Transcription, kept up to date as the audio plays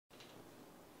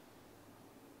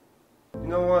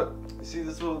know what? You see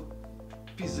this little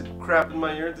piece of crap in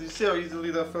my ear? Did you see how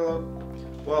easily that fell out?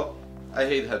 Well, I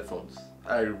hate headphones.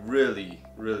 I really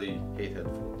hate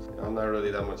headphones. I'm not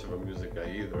really that much of a music guy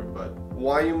either, but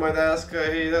why, you might ask, I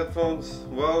hate headphones?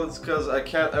 Well, it's because I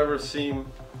can't ever seem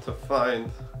to find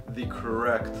the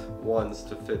correct ones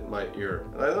to fit my ear.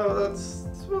 And I know that's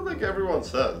what like everyone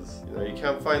says. You know, you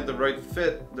can't find the right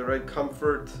fit, the right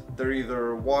comfort. They're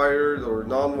either wired or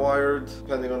non-wired,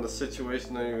 depending on the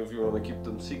situation. If you want to keep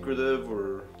them secretive,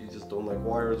 or you just don't like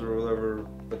wires or whatever.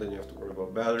 But then you have to worry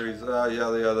about batteries, yada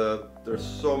yada. There's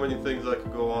so many things I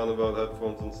could go on about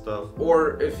headphones and stuff.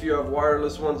 Or if you have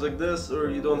wireless ones like this, or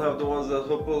you don't have the ones that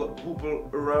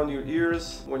hoop around your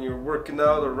ears when you're working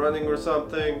out or running or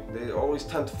something, they always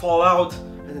tend to fall out,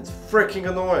 and it's freaking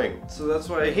annoying. So that's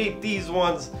why I hate these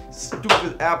ones,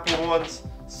 stupid Apple ones,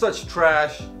 such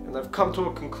trash. And I've come to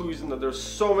a conclusion that there's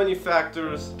so many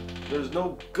factors. There's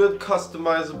no good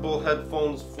customizable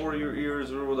headphones for your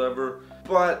ears or whatever.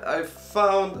 But I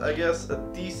found, I guess, a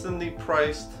decently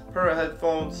priced pair of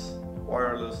headphones,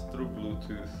 wireless through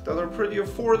Bluetooth, that are pretty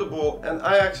affordable, and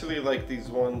I actually like these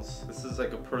ones. This is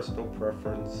like a personal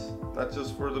preference, not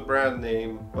just for the brand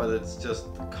name, but it's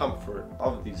just the comfort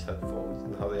of these headphones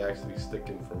and how they actually stick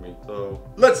in for me. So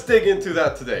let's dig into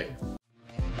that today.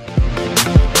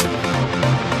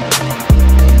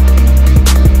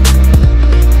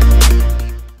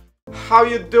 How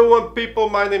you doing, people?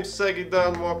 My name's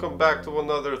SegiDuh, and welcome back to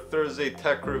another Thursday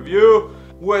tech review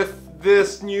with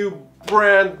this new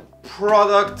brand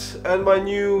product and my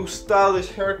new stylish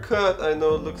haircut. I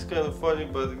know it looks kind of funny,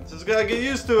 but you just gotta get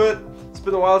used to it. It's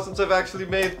been a while since I've actually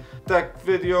made that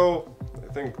video.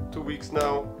 I think 2 weeks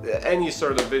now. Any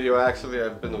sort of video, actually.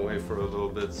 I've been away for a little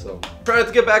bit, so trying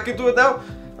to get back into it now.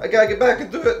 I gotta get back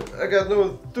into it. I got no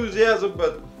enthusiasm,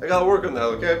 but I gotta work on that,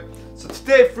 okay? So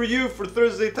today for you, for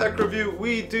Thursday Tech Review,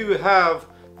 we do have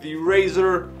the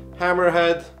RAZER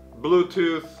Hammerhead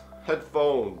Bluetooth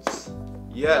headphones.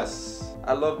 Yes,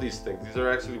 I love these things. These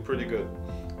are actually pretty good.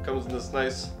 Comes in this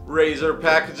nice RAZER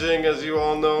packaging, as you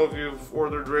all know if you've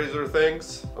ordered RAZER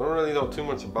things. I don't really know too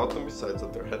much about them besides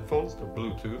that they're headphones, they're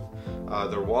Bluetooth,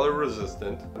 they're water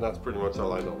resistant, and that's pretty much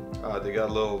all I know. They got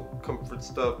a little comfort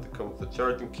stuff that comes with the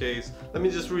charging case. Let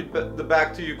me just read the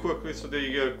back to you quickly so that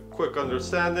you get a quick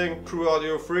understanding. True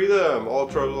audio freedom,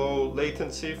 ultra low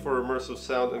latency for immersive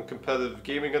sound and competitive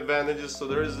gaming advantages. So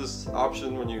there is this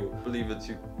option when you believe it,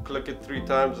 you click it 3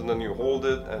 times and then you hold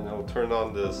it and it'll turn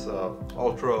on this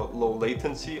ultra low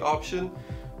latency option,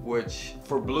 which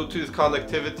for Bluetooth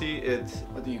connectivity,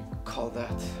 what do you call that?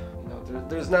 You know,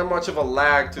 there's not much of a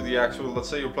lag to the actual, let's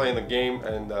say you're playing a game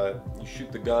and you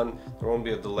shoot the gun, there won't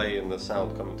be a delay in the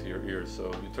sound coming to your ears. So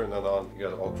if you turn that on, you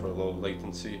got ultra low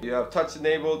latency. You have touch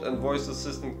enabled and voice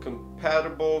assistant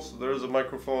compatible, so there's a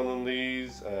microphone on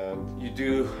these, and you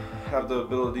do have the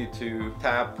ability to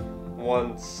tap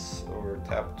once or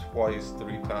tap twice,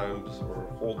 3 times, or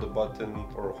hold the button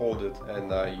or hold it,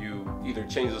 and you either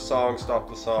change the song, stop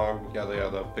the song, yada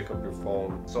yada, pick up your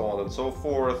phone, so on and so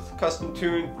forth. Custom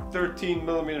tuned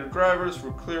 13mm drivers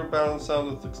for clear balanced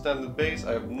sound with extended bass.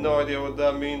 I have no idea what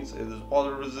that means. It is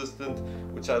water resistant,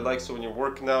 which I like, so when you're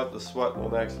working out, the sweat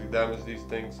won't actually damage these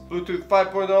things. Bluetooth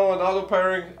 5.0 and auto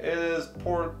pairing. It is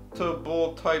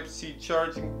portable Type-C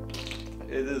charging.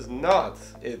 It is not.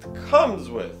 It comes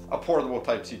with a portable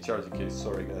Type-C charging case.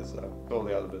 Sorry guys, I'm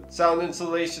totally out of it. Sound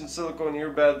insulation, silicone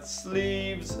earbud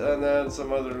sleeves, and then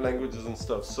some other languages and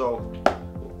stuff. So,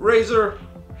 RAZER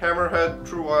Hammerhead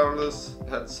True Wireless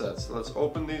headsets. Let's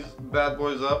open these bad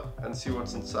boys up and see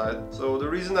what's inside. So the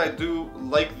reason I do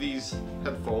like these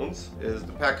headphones is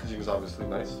the packaging is obviously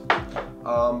nice.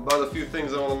 But a few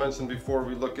things I want to mention before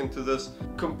we look into this.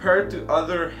 Compared to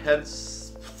other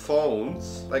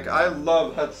phones, like, I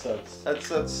love headsets.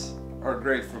 Headsets are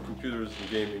great for computers and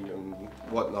gaming and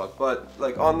whatnot, but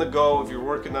like on the go, if you're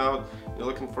working out, you're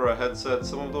looking for a headset,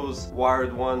 some of those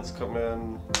wired ones come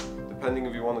in, depending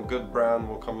if you want a good brand,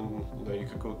 will come in, you know, you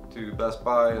could go to Best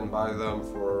Buy and buy them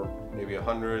for maybe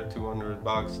 100, 200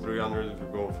 bucks, 300 if you're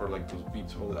going for like those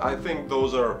Beats ones. I think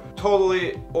those are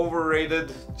totally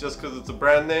overrated just because it's a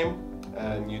brand name.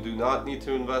 And you do not need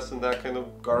to invest in that kind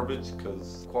of garbage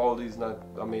because quality is not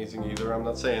amazing either. I'm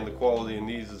not saying the quality in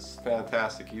these is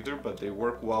fantastic either, but they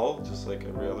work well just like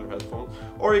every other headphone.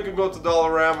 Or you can go to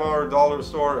Dollarama or Dollar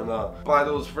Store and buy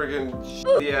those friggin'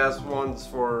 shitty ass ones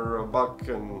for $1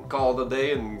 and call it a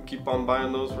day and keep on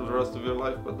buying those for the rest of your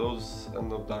life. But those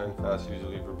end up dying fast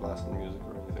usually if you're blasting music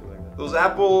or anything like that. Those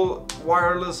Apple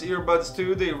wireless earbuds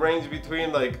too, they range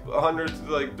between like 100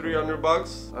 to like 300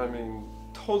 bucks. I mean,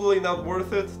 totally not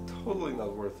worth it. Totally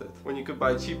not worth it. When you could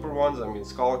buy cheaper ones, I mean,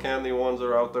 Skull Candy ones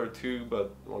are out there too,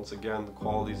 but once again, the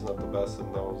quality is not the best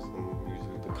in those, and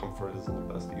usually the comfort isn't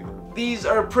the best either. These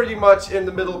are pretty much in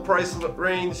the middle price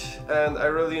range, and I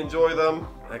really enjoy them.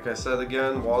 Like I said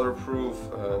again, waterproof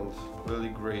and really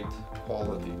great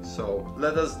quality. So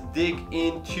let us dig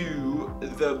into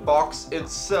the box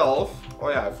itself. Oh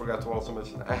yeah, I forgot to also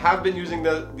mention, I have been using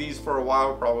these for a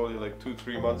while, probably like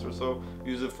 2-3 months or so.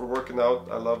 Use it for working out,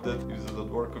 I loved it. Used it at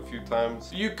work a few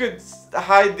times. You could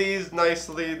hide these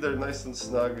nicely, they're nice and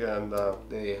snug, and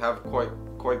they have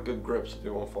quite good grips. They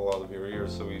won't fall out of your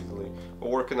ears so easily. But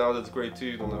working out, it's great too.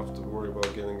 You don't have to worry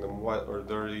about getting them wet or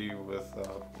dirty with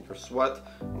your sweat.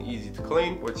 Easy to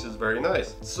clean, which is very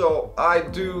nice. So I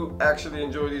do actually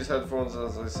enjoy these headphones.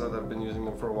 As I said, I've been using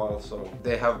them for a while, so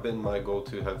they have been my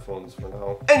go-to headphones for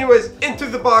now. Anyways, into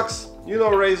the box. You know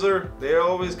Razer, they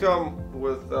always come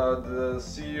with the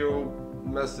CEO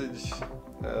message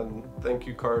and thank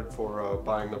you card for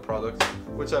buying the product,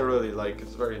 which I really like.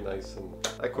 It's very nice, and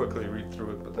I quickly read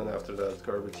through it, but then after that it's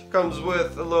garbage. Comes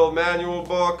with a little manual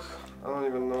book. I don't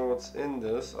even know what's in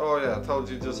this. Oh yeah, it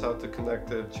tells you just how to connect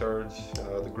it, charge,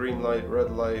 the green light, red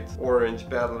light, orange,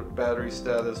 battery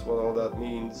status, what all that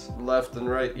means. Left and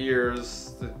right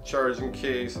ears, the charging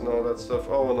case and all that stuff.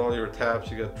 Oh, and all your taps,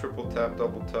 you got triple tap,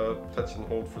 double tap, touch and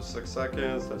hold for 6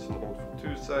 seconds, touch and hold for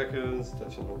 2 seconds,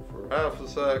 touch and hold for half a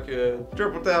second,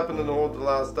 triple tap and then hold the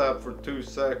last tap for 2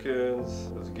 seconds.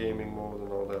 There's gaming mode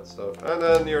and all that stuff. And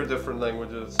then your different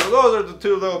languages. So those are the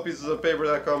 2 little pieces of paper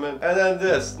that come in. And then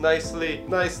this,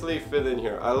 nicely fit in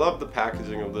here. I love the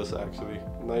packaging of this actually.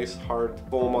 Nice hard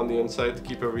foam on the inside to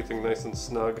keep everything nice and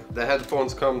snug. The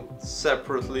headphones come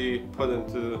separately put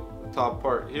into the top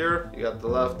part here. You got the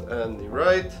left and the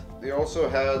right. They also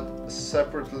had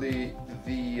separately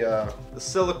the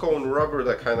silicone rubber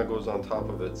that kind of goes on top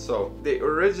of it. So they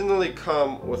originally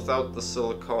come without the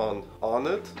silicone on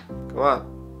it. Come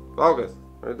on, focus,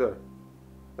 right there.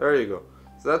 There you go.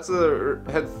 So that's the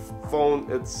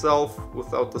headphone itself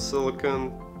without the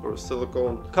silicone or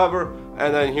silicone cover,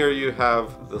 and then here you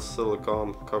have the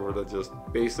silicone cover that just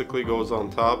basically goes on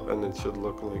top, and it should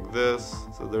look like this.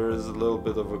 So there is a little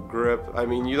bit of a grip. I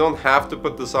mean, you don't have to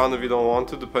put this on if you don't want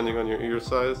to, depending on your ear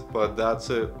size, but that's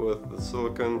it with the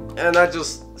silicone, and that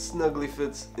just snugly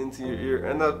fits into your ear,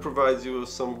 and that provides you with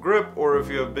some grip. Or if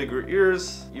you have bigger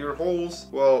ears, ear holes,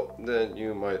 well, then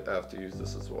you might have to use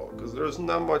this as well, because there's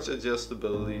not much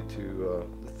adjustability to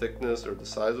the thickness or the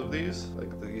size of these.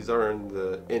 Like, these are in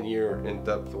the in-ear,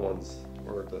 in-depth ones,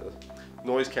 or the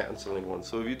noise cancelling ones.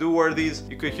 So if you do wear these,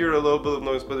 you could hear a little bit of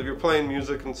noise, but if you're playing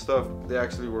music and stuff, they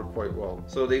actually work quite well.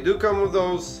 So they do come with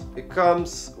those. It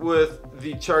comes with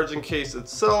the charging case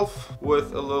itself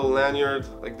with a little lanyard.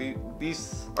 Like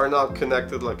these are not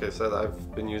connected. Like I said,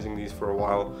 I've been using these for a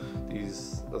while.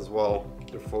 These as well,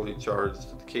 they're fully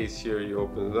charged. The case here, you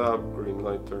open it up, green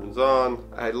light turns on.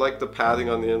 I like the padding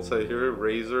on the inside here.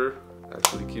 Razer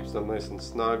actually keeps them nice and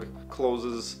snug.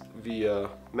 Closes via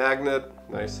magnet,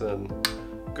 nice and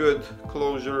good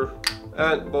closure,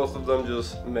 and both of them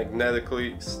just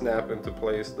magnetically snap into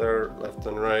place there, left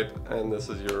and right. And this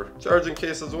is your charging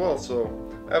case as well. So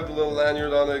I have the little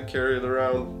lanyard on it, carry it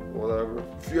around, whatever,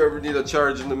 if you ever need a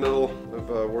charge in the middle of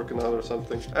working out or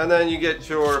something. And then you get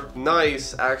your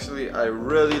nice, actually I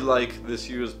really like this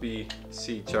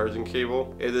USB-C charging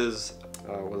cable. It is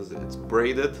what is it, it's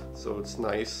braided, so it's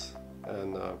nice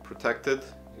and protected.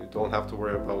 You don't have to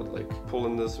worry about like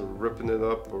pulling this or ripping it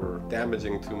up or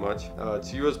damaging too much.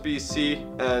 It's USB-C,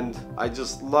 and I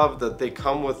just love that they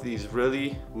come with these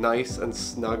really nice and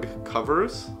snug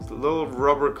covers. The little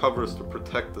rubber covers to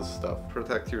protect this stuff.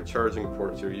 Protect your charging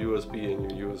ports, your USB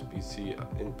and your USB-C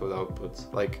input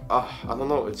outputs. Like, I don't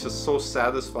know, it's just so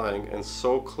satisfying and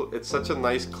so it's such a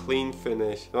nice clean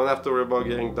finish. You don't have to worry about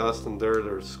getting dust and dirt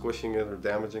or squishing it or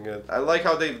damaging it. I like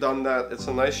how they've done that. It's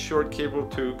a nice short cable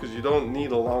too, because you don't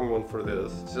need a long one for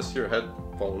this. It's just your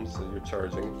headphones that you're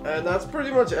charging, and that's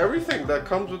pretty much everything that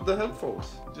comes with the headphones.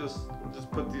 Just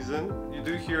put these in. You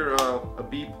do hear a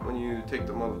beep when you take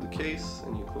them out of the case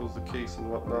and you close the case and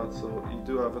whatnot, so you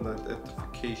do have an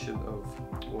identification of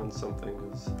when something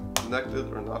is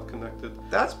connected or not connected.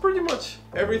 That's pretty much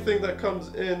everything that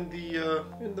comes in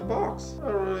the box. I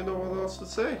don't really know what else to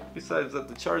say besides that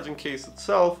the charging case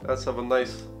itself does have a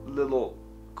nice little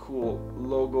cool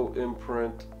logo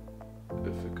imprint,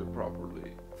 if it could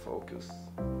properly focus.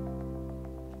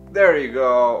 There you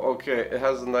go. Okay, it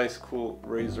has a nice cool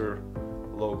Razer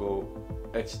logo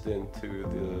etched into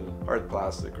the hard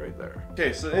plastic right there.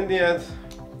 Okay, so in the end,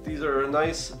 these are a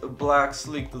nice black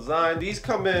sleek design. These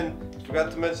come in, forgot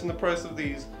to mention the price of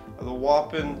these, at a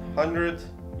whopping 100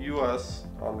 US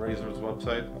on Razer's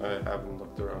website. I haven't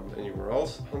looked around anywhere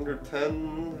else.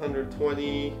 110,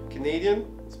 120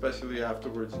 Canadian. Especially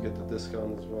afterwards you get the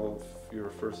discount as well if you're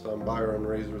a first time buyer on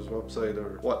Razer's website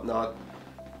or whatnot.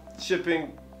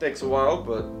 Shipping takes a while,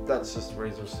 but that's just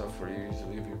Razer stuff for you.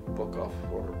 Usually if you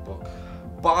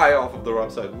buy off of their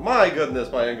website. My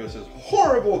goodness, my English is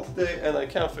horrible today and I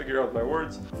can't figure out my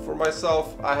words. For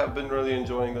myself, I have been really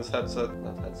enjoying this headset,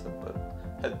 not headset, but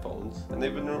headphones, and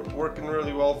they've been working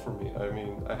really well for me. I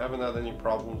mean, I haven't had any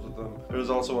problems with them. There's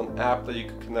also an app that you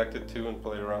could connect it to and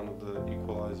play around with the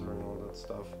equalizer and all that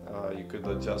stuff. You could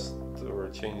adjust or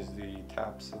change the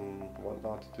taps and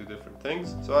whatnot to do different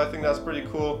things. So I think that's pretty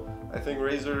cool. I think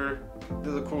Razer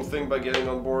did a cool thing by getting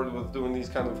on board with doing these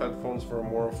kind of headphones for a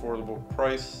more affordable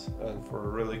price and for a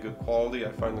really good quality.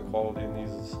 I find the quality in these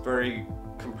is very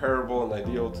comparable and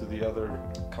ideal to the other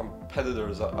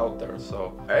competitors out there.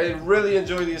 So I really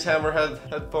enjoy these Hammerhead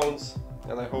headphones,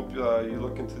 and I hope you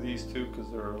look into these too, because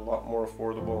they're a lot more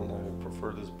affordable and I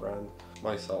prefer this brand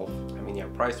myself. I mean, yeah,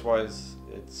 price wise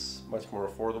it's much more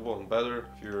affordable and better.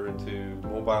 If you're into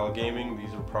mobile gaming,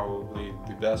 these are probably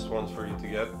the best ones for you to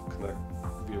get. Connect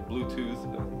via Bluetooth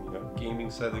and gaming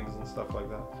settings and stuff like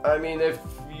that. I mean, if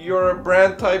you're a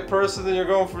brand type person and you're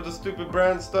going for the stupid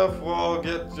brand stuff, well,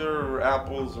 get your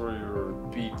Apples or your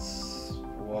Beats,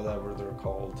 whatever they're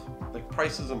called. Like,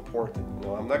 price is important, you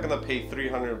know. I'm not gonna pay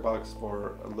 300 bucks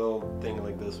for a little thing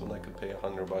like this when I could pay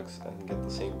 100 bucks and get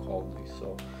the same quality.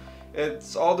 So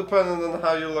it's all dependent on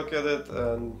how you look at it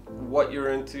and what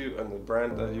you're into and the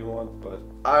brand that you want, but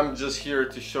I'm just here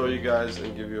to show you guys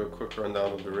and give you a quick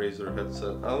rundown of the Razer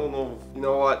headset. I don't know if, you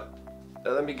know what,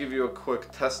 let me give you a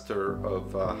quick tester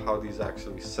of how these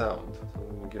actually sound. So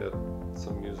let me get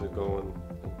some music going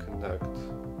and connect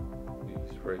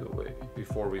these right away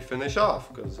before we finish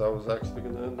off, because I was actually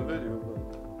going to end the video,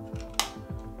 but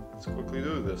let's quickly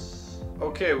do this.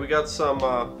 Okay, we got some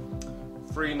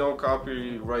free no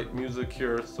copyright music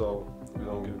here, so we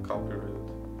don't get copyrighted.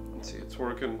 Let's see, it's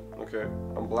working. Okay,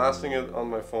 I'm blasting it on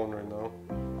my phone right now.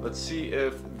 Let's see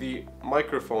if the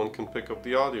microphone can pick up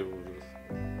the audio of this.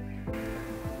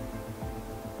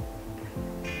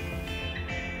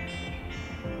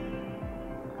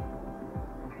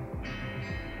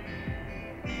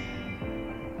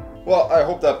 Well, I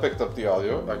hope that picked up the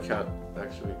audio. I can't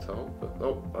actually tell, but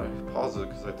oh, I paused it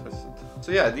because I tested.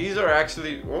 So yeah, these are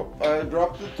actually, oh, I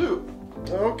dropped it too.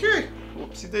 Okay,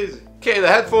 whoopsie daisy. Okay, the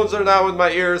headphones are now in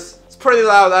my ears. It's pretty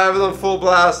loud. I have it on full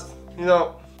blast. You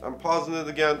know, I'm pausing it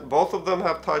again. Both of them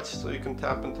have touch, so you can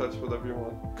tap and touch whatever you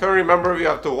want. Can't remember if you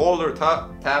have to hold or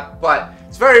tap, but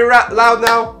it's very loud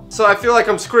now. So I feel like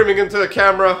I'm screaming into the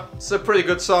camera. It's a pretty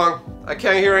good song. I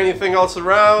can't hear anything else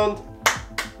around.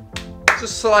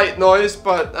 Just slight noise,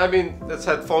 but I mean, it's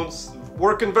headphones.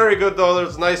 Working very good though.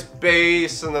 There's nice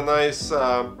bass and a nice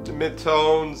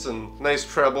mid-tones and nice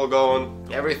treble going.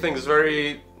 Everything's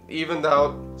very evened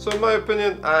out. So in my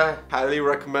opinion, I highly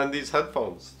recommend these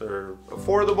headphones. They're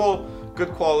affordable, good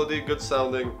quality, good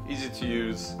sounding, easy to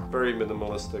use, very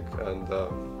minimalistic, and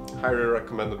highly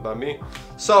recommended by me.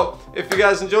 So if you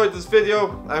guys enjoyed this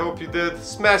video, I hope you did.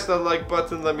 Smash that like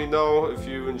button. Let me know if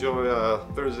you enjoy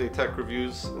Thursday tech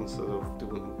reviews instead of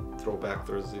doing throwback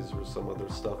Thursdays or some other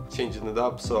stuff, changing it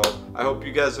up. So I hope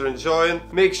you guys are enjoying.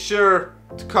 Make sure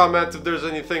to comment if there's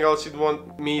anything else you'd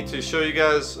want me to show you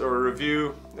guys or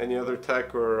review, any other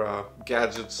tech or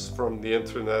gadgets from the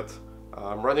internet.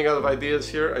 I'm running out of ideas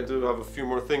here. I do have a few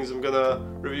more things I'm gonna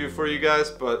review for you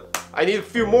guys, but I need a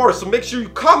few more, so make sure you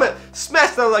comment,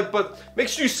 smash that like button, make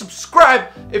sure you subscribe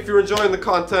if you're enjoying the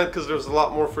content, because there's a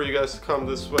lot more for you guys to come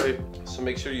this way. So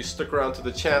make sure you stick around to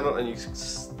the channel and you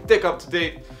stick up to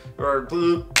date, or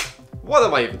what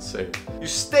am I even saying? You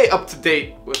stay up to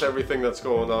date with everything that's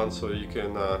going on, so you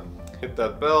can hit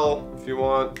that bell if you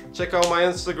want. Check out my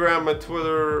Instagram, my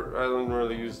Twitter. I don't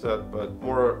really use that, but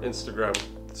more Instagram.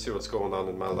 See what's going on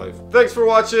in my life. Thanks for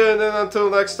watching, and until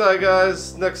next time,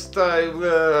 guys. Thanks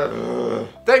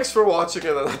for watching,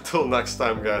 and until next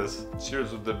time, guys.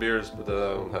 Cheers with the beers, but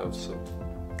I don't have, so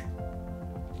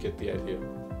get the idea.